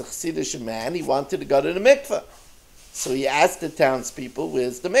 And as a Chassidish man, he wanted to go to the mikveh. So he asked the townspeople,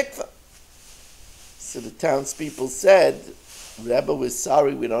 where's the mikveh? So the townspeople said, Rebbe, we're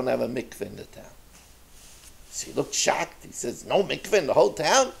sorry, we don't have a mikveh in the town. So he looked shocked. He says, no mikveh in the whole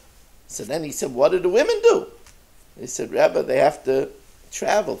town? So then he said, what do the women do? They said, Rebbe, they have to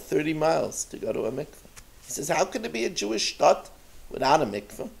travel 30 miles to go to a mikveh. He says, how could there be a Jewish shtut without a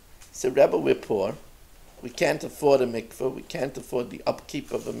mikveh? He said, Rebbe, we're poor. We can't afford a mikveh. We can't afford the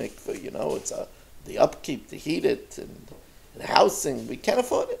upkeep of a mikveh. You know, it's the upkeep to heat it and housing. We can't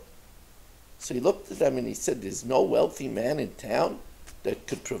afford it. So he looked at them and he said, there's no wealthy man in town that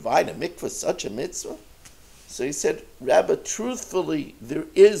could provide a mikveh such a mitzvah? So he said, Rabbi, truthfully, there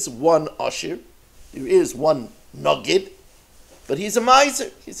is one usher, there is one nugget, but he's a miser,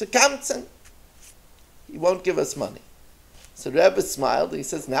 he's a kamtzan. He won't give us money. So Rebbe smiled and he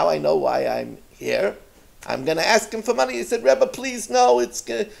says, now I know why I'm here. I'm going to ask him for money. He said, Rebbe, please, no, it's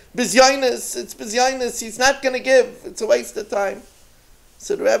bizyonis, it's bizyonis. He's not going to give. It's a waste of time.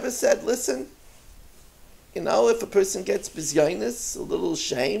 So the Rebbe said, listen, you know, if a person gets bizyonis, a little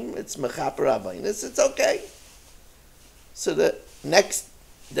shame, it's mechaper avaynis, it's okay. So the next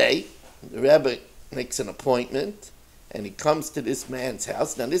day, the Rebbe makes an appointment and he comes to this man's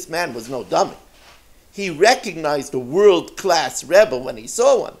house. Now, this man was no dummy. He recognized a world-class Rebbe when he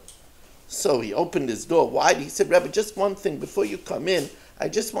saw one. So he opened his door wide. He said, Rebbe, just one thing. Before you come in, I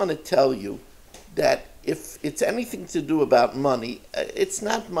just want to tell you that if it's anything to do about money, it's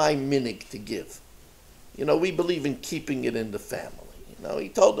not my minig to give. You know, we believe in keeping it in the family. You know, he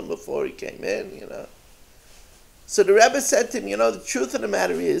told them before he came in, you know. So the Rebbe said to him, you know, the truth of the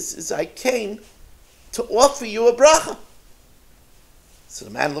matter is I came to offer you a bracha. So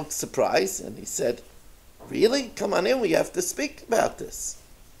the man looked surprised and he said, really? Come on in, we have to speak about this.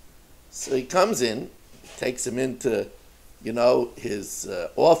 So he comes in, takes him into, you know, his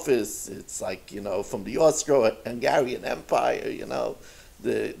office. It's like, you know, from the Austro-Hungarian Empire, you know,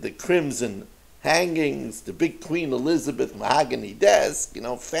 the crimson hangings, the big Queen Elizabeth mahogany desk, you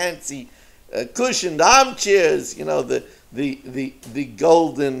know, fancy cushioned armchairs, you know, the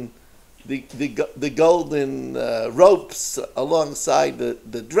golden ropes alongside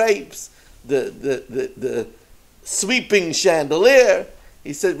the drapes, the sweeping chandelier.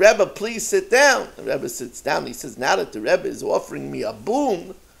 He said, Rebbe, please sit down. The Rebbe sits down. He says, now that the Rebbe is offering me a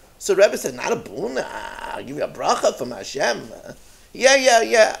boon, so Rebbe said, not a boon, I'll give you a bracha from Hashem.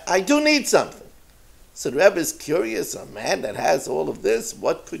 Yeah, I do need something. So the Rebbe is curious, a man that has all of this,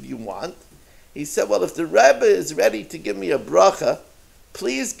 what could you want? He said, well, if the Rebbe is ready to give me a bracha,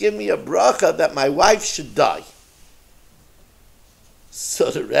 please give me a bracha that my wife should die.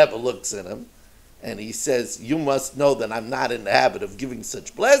 So the Rebbe looks at him and he says, you must know that I'm not in the habit of giving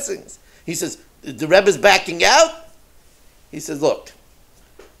such blessings. He says, the Rebbe's backing out? He says, look,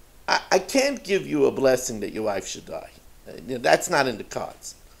 I can't give you a blessing that your wife should die. That's not in the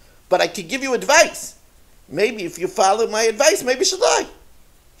cards. But I could give you advice. Maybe if you follow my advice, maybe she'll die.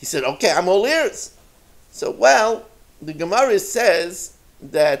 He said, okay, I'm all ears. So, well, the Gemara says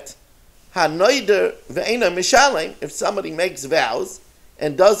that hanoider ve'ena mishalem, if somebody makes vows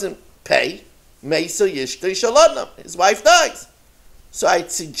and doesn't pay, meisa yishtei shalodnam, his wife dies. So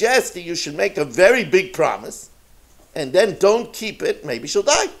I'd suggest that you should make a very big promise and then don't keep it, maybe she'll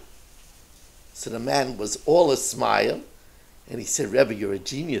die. So the man was all a smile and he said, Rebbe, you're a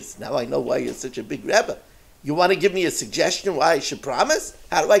genius. Now I know why you're such a big Rebbe. You want to give me a suggestion why I should promise?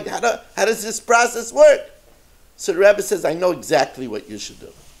 How does this process work? So the Rebbe says, I know exactly what you should do.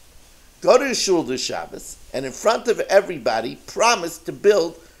 Go to the shul this Shabbos, and in front of everybody, promise to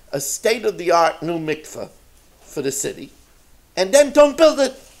build a state-of-the-art new mikveh for the city, and then don't build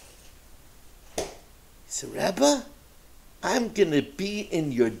it. He said, Rebbe, I'm going to be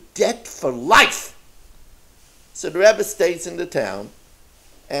in your debt for life. So the Rebbe stays in the town,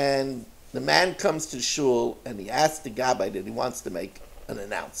 and the man comes to shul and he asks the Gabbai that he wants to make an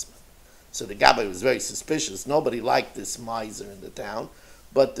announcement. So the Gabbai was very suspicious. Nobody liked this miser in the town.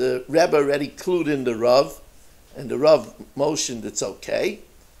 But the Rebbe already clued in the Rav, and the Rav motioned it's okay.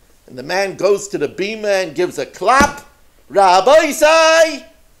 And the man goes to the bima and gives a clap. Rabbi Say,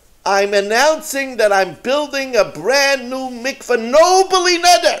 I'm announcing that I'm building a brand new mikveh, nobly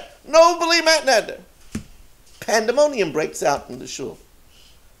neder. Pandemonium breaks out in the shul.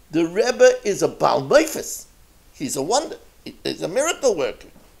 The Rebbe is a Baal Meifes. He's a wonder. He's a miracle worker.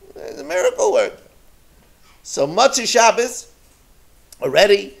 So Motzei Shabbos,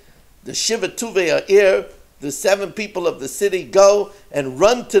 already the Shiva Tuvei are here. The 7 people of the city go and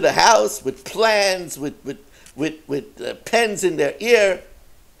run to the house with plans, with pens in their ear,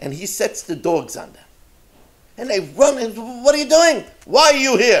 and he sets the dogs on them. And they run and, what are you doing? Why are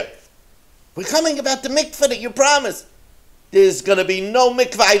you here? We're coming about the mikveh that you promised. There's going to be no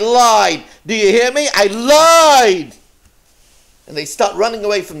mikveh. I lied. Do you hear me? I lied. And they start running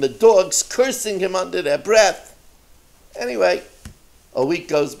away from the dogs, cursing him under their breath. Anyway, a week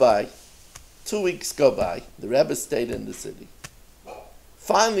goes by. 2 weeks go by. The Rebbe stayed in the city.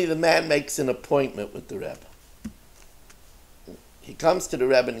 Finally, the man makes an appointment with the Rebbe. He comes to the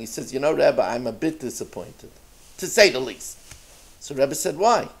Rebbe and he says, you know, Rebbe, I'm a bit disappointed, to say the least. So Rebbe said,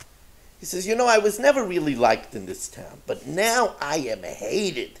 why? He says, you know, I was never really liked in this town, but now I am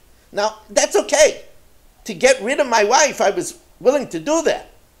hated. Now, that's okay. To get rid of my wife, I was willing to do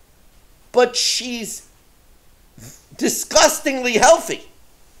that. But she's disgustingly healthy.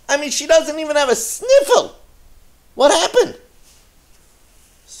 I mean, she doesn't even have a sniffle. What happened?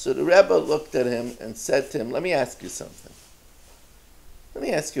 So the Rebbe looked at him and said to him, let me ask you something. Let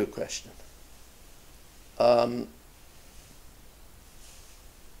me ask you a question.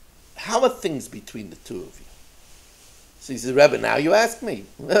 How are things between the two of you? So he says, Rebbe, now you ask me.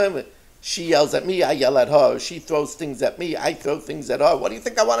 She yells at me, I yell at her. She throws things at me, I throw things at her. What do you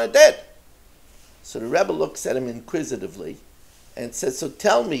think I want her dead? So the Rebbe looks at him inquisitively and says, so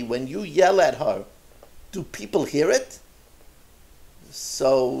tell me, when you yell at her, do people hear it?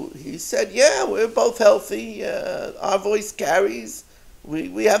 So he said, yeah, we're both healthy. Our voice carries.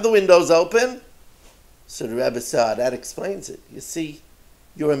 We have the windows open. So the Rebbe said, that explains it. You see,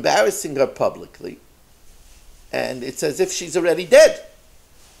 You're embarrassing her publicly, and it's as if she's already dead.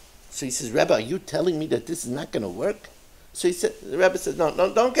 So he says, Rebbe, are you telling me that this is not going to work? So the Rebbe says, no,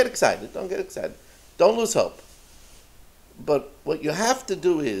 don't get excited. Don't get excited. Don't lose hope. But what you have to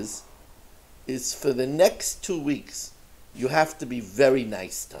do is for the next 2 weeks, you have to be very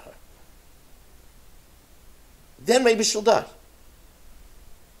nice to her. Then maybe she'll die.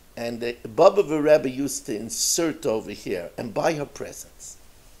 And the Baba Rebbe used to insert over here and buy her presents.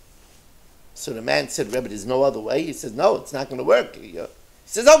 So the man said, Rebbe, there's no other way. He says, no, it's not going to work. He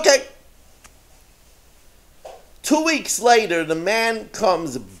says, okay. 2 weeks later, the man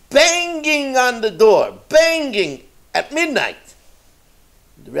comes banging on the door, banging at midnight.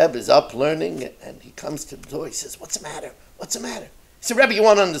 The Rebbe is up learning, and he comes to the door. He says, what's the matter? What's the matter? He said, Rebbe, you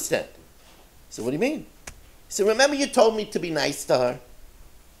won't understand. He said, what do you mean? He said, remember you told me to be nice to her?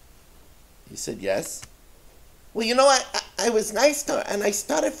 He said, yes. Well, you know, I was nice to her, and I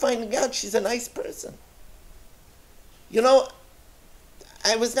started finding out she's a nice person. You know,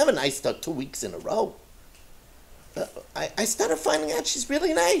 I was never nice to her 2 weeks in a row. I started finding out she's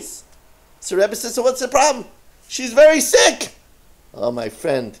really nice. So Rebbe says, so what's the problem? She's very sick. Oh, my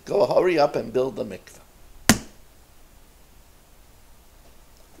friend, go hurry up and build the mikveh.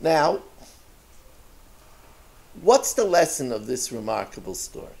 Now, what's the lesson of this remarkable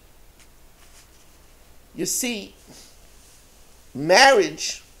story? You see,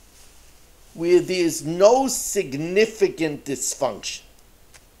 marriage where there's no significant dysfunction.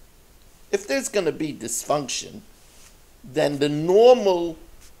 If there's going to be dysfunction, then the normal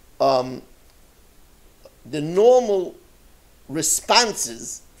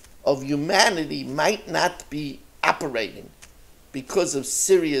responses of humanity might not be operating because of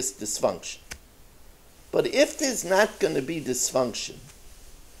serious dysfunction. But if there's not going to be dysfunction,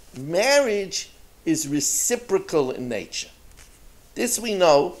 marriage is reciprocal in nature. This we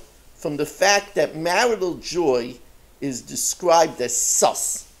know from the fact that marital joy is described as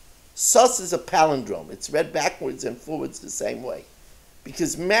sus. Sus is a palindrome. It's read backwards and forwards the same way.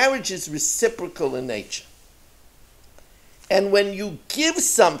 Because marriage is reciprocal in nature. And when you give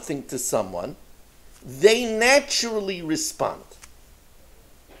something to someone, they naturally respond.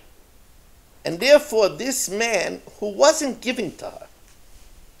 And therefore, this man who wasn't giving to her,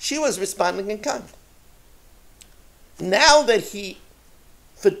 she was responding in kind. Now that he,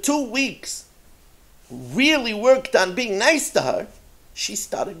 for 2 weeks, really worked on being nice to her, she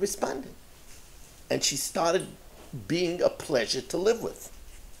started responding. And she started being a pleasure to live with.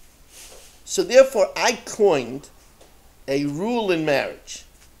 So therefore, I coined a rule in marriage.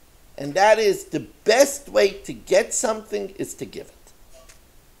 And that is the best way to get something is to give it.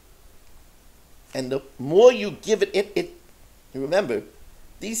 And the more you give it, remember,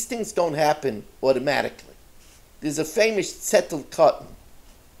 these things don't happen automatically. There's a famous Zettel Cotton.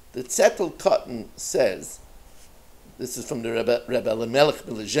 The Zettel Cotton says, this is from the Rebbe Elimelech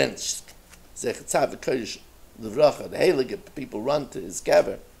Milezhensk, Zechatzav Kodesh Levracha, the Heilige people run to his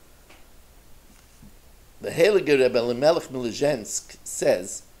kever. The Heilige Rebbe Elimelech Milezhensk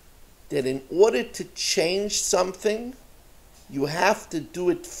says that in order to change something, you have to do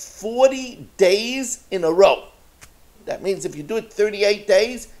it 40 days in a row. That means if you do it 38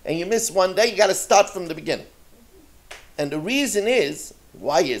 days and you miss 1 day, you got to start from the beginning. And the reason is,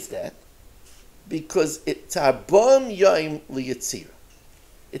 why is that? Because it's arba'im yom liyitzira.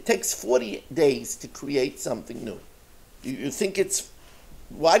 It takes 40 days to create something new. You think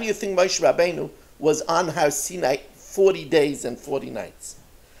why do you think Moshe Rabbeinu was on Har Sinai 40 days and 40 nights?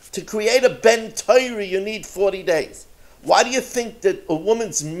 To create a Ben Torah, you need 40 days. Why do you think that a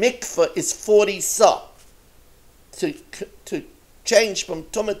woman's mikveh is 40 sa? To change from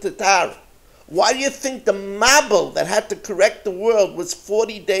tumah to tara. Why do you think the Mabel that had to correct the world was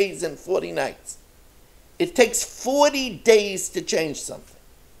 40 days and 40 nights? It takes 40 days to change something.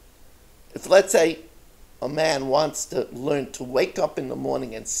 If, let's say, a man wants to learn to wake up in the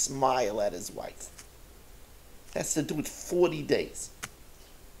morning and smile at his wife, it has to do with 40 days.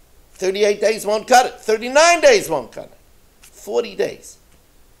 38 days won't cut it. 39 days won't cut it. 40 days.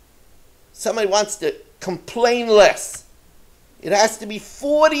 Somebody wants to complain less. It has to be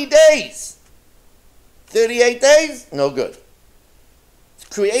 40 days. 38 days, no good.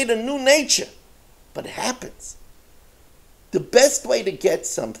 Create a new nature. But it happens. The best way to get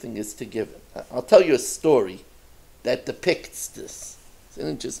something is to give it. I'll tell you a story that depicts this. It's an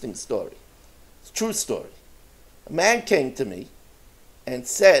interesting story. It's a true story. A man came to me and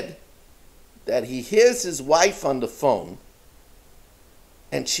said that he hears his wife on the phone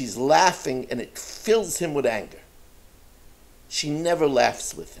and she's laughing and it fills him with anger. She never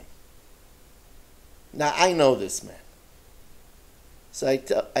laughs with him. Now, I know this man. So I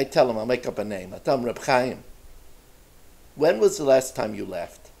tell him, I'll make up a name. I tell him, Reb Chaim, when was the last time you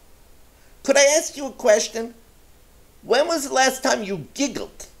laughed? Could I ask you a question? When was the last time you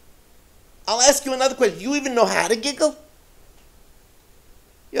giggled? I'll ask you another question. You even know how to giggle?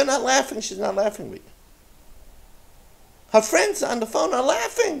 You're not laughing. She's not laughing with you. Her friends on the phone are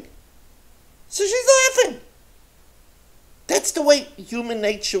laughing. So she's laughing. That's the way human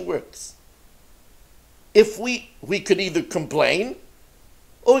nature works. If we could either complain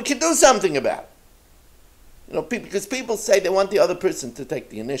or we could do something about it. Because people say they want the other person to take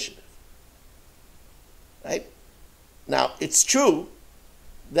the initiative. Right? Now, it's true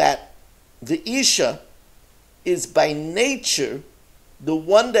that the Isha is by nature the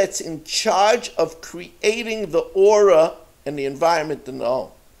one that's in charge of creating the aura and the environment in the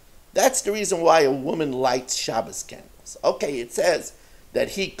home. That's the reason why a woman lights Shabbos candles. Okay, it says that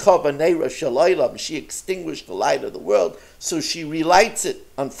he kava neira shalaylam, she extinguished the light of the world, so she relights it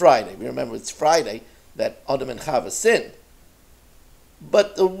on Friday. We remember it's Friday that Adam and Chava sinned.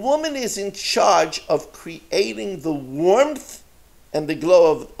 But the woman is in charge of creating the warmth and the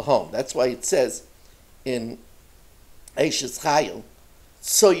glow of the home. That's why it says in Eishes Chayil,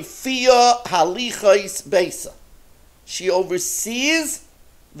 Soifia halichais beisa. She oversees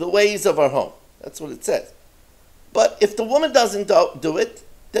the ways of her home. That's what it says. But if the woman doesn't do it,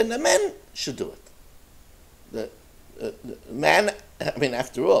 then the man should do it. The man,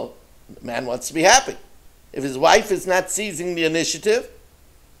 after all, the man wants to be happy. If his wife is not seizing the initiative,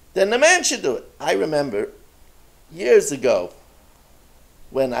 then the man should do it. I remember years ago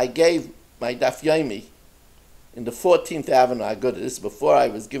when I gave my Daf Yomi in the 14th Avenue Aguda. This is before I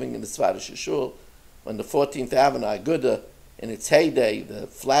was giving in the Svadish Shul, when the 14th Avenue Aguda, in its heyday, the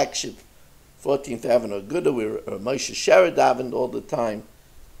flagship 14th Avenue Aguda, where Moshe Sherrod davened all the time.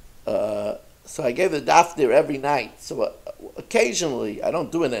 So I gave the daf there every night. So occasionally, I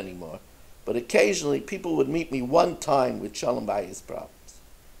don't do it anymore, but occasionally people would meet me one time with Shalom Bayis problems.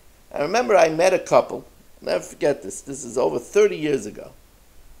 I remember I met a couple, I'll never forget this is over 30 years ago,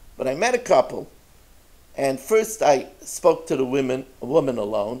 but I met a couple, and first I spoke to a woman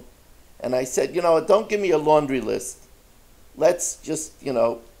alone, and I said, don't give me a laundry list. Let's just,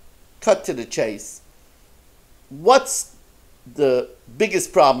 cut to the chase. What's the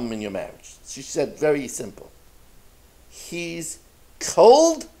biggest problem in your marriage? She said, very simple. He's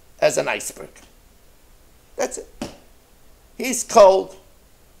cold as an iceberg. That's it. He's cold.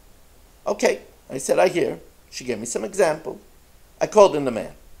 Okay, I said, I hear. She gave me some example. I called in the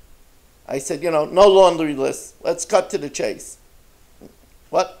man. I said, no laundry list. Let's cut to the chase.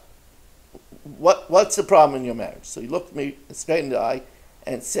 What's the problem in your marriage? So he looked me straight in the eye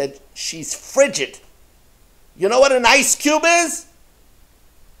and said, she's frigid. You know what an ice cube is?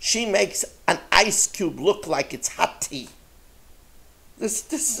 She makes an ice cube look like it's hot tea.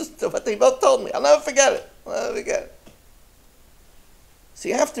 This is what they both told me. I'll never forget it. So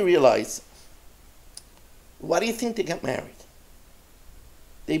you have to realize, why do you think they got married?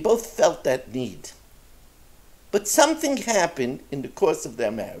 They both felt that need. But something happened in the course of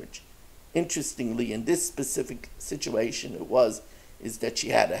their marriage. Interestingly, in this specific situation, is that she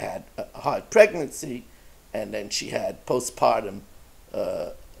had a hard pregnancy, and then she had postpartum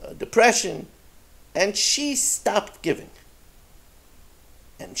depression, and she stopped giving.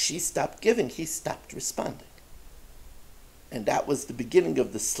 And she stopped giving, he stopped responding. And that was the beginning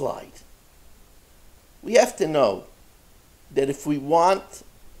of the slide. We have to know that if we want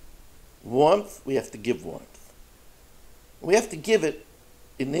warmth, we have to give warmth. We have to give it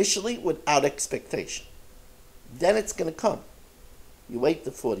initially without expectation. Then it's going to come. You wait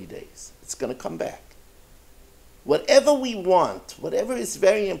the 40 days. It's going to come back. Whatever we want, whatever is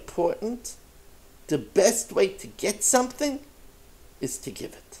very important, the best way to get something is to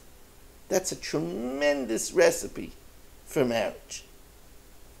give it. That's a tremendous recipe for marriage.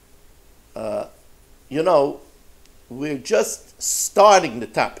 We're just starting the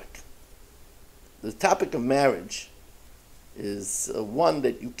topic. The topic of marriage is one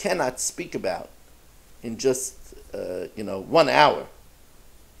that you cannot speak about in just 1 hour.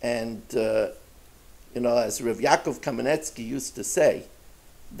 And as Rav Yaakov Kamenetsky used to say,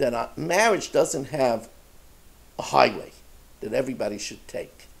 that marriage doesn't have a highway that everybody should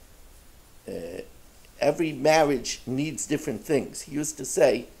take. Every marriage needs different things. He used to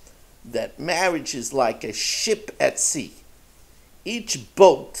say that marriage is like a ship at sea. Each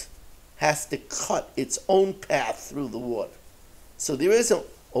boat has to cut its own path through the water. So there isn't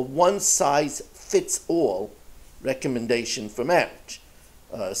a one-size-fits-all recommendation for marriage.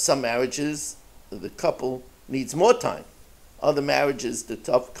 Some marriages, the couple needs more time. Other marriages, the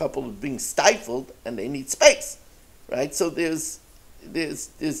couple is being stifled and they need space, right? So there's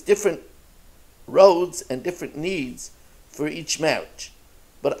there's different roads and different needs for each marriage.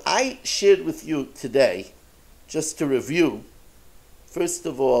 But I shared with you today, just to review, first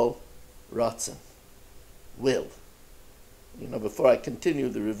of all, Ratzon, will. Before I continue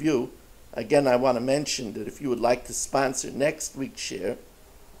the review, again, I want to mention that if you would like to sponsor next week's share,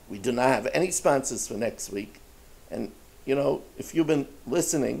 we do not have any sponsors for next week. And, if you've been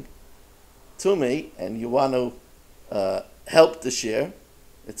listening to me and you want to help the share,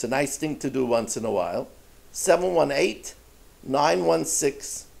 it's a nice thing to do once in a while.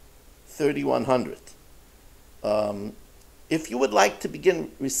 718-916-3100. If you would like to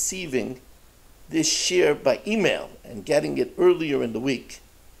begin receiving this share by email and getting it earlier in the week,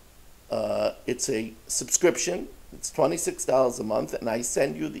 it's a subscription. It's $26 a month, and I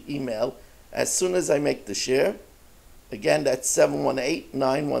send you the email as soon as I make the share. Again, that's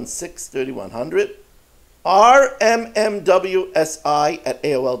 718-916-3100.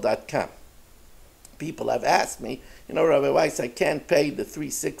 rmmwsi@aol.com. People have asked me, Rabbi Weiss, I can't pay the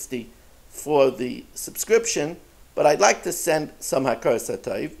 $360 for the subscription, but I'd like to send some Hakar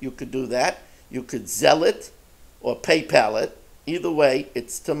Satayv. You could do that. You could Zelle it or PayPal it. Either way,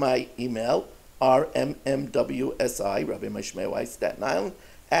 it's to my email, rmmwsi, Rabbi Moshe Weiss, Staten Island,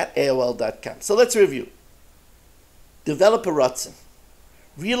 @aol.com. So let's review. Develop a Ratzon.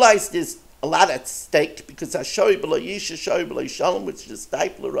 Realize there's a lot at stake, because Hashoy B'lo Yisha, Shoy B'lo Shalom, which the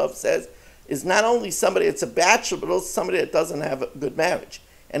Stifler Rav says, is not only somebody that's a bachelor, but also somebody that doesn't have a good marriage.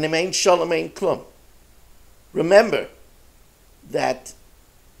 And it ain't Shalom, ain't Klum. Remember that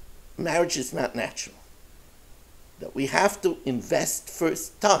marriage is not natural. That we have to invest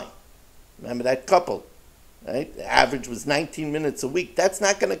first time. Remember that couple, right? The average was 19 minutes a week. That's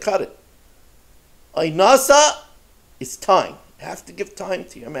not going to cut it. Oinasa is time. You have to give time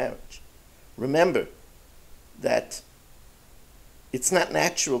to your marriage. Remember that it's not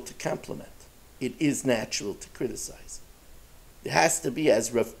natural to compliment. It is natural to criticize. It has to be,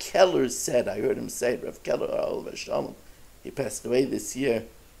 as Rav Keller said, I heard him say it, Rav Keller, Alav Shalom, he passed away this year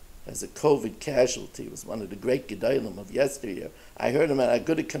as a COVID casualty. He was one of the great Gedolim of yesteryear. I heard him at a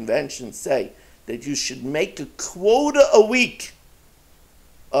good convention say that you should make a quota a week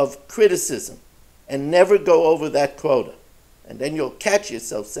of criticism and never go over that quota. And then you'll catch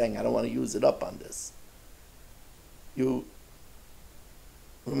yourself saying, I don't want to use it up on this. You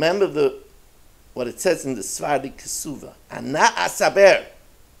remember what it says in the Svardi Kesuva, Ana asaber,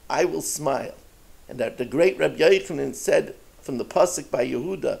 I will smile. And that the great Rabbi Yochanan said from the pasuk by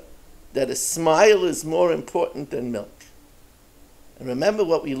Yehuda that a smile is more important than milk. And remember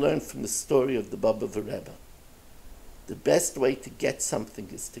what we learned from the story of the Baba Rebbe. The best way to get something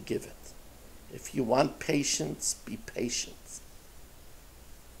is to give it. If you want patience, be patient.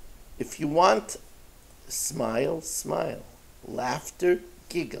 If you want smile, smile. Laughter,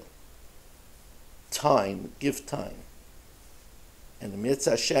 giggle. Time, give time. And the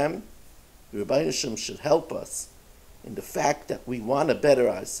Mitzvah Hashem, the Rebbeinu Hashem should help us in the fact that we want to better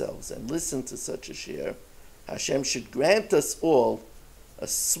ourselves and listen to such a share. Hashem should grant us all a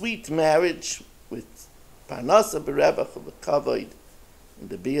sweet marriage with Parnasa Berevach of Kavod and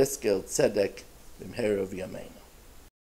the Biaskel Tzedek B'mher of Yamein.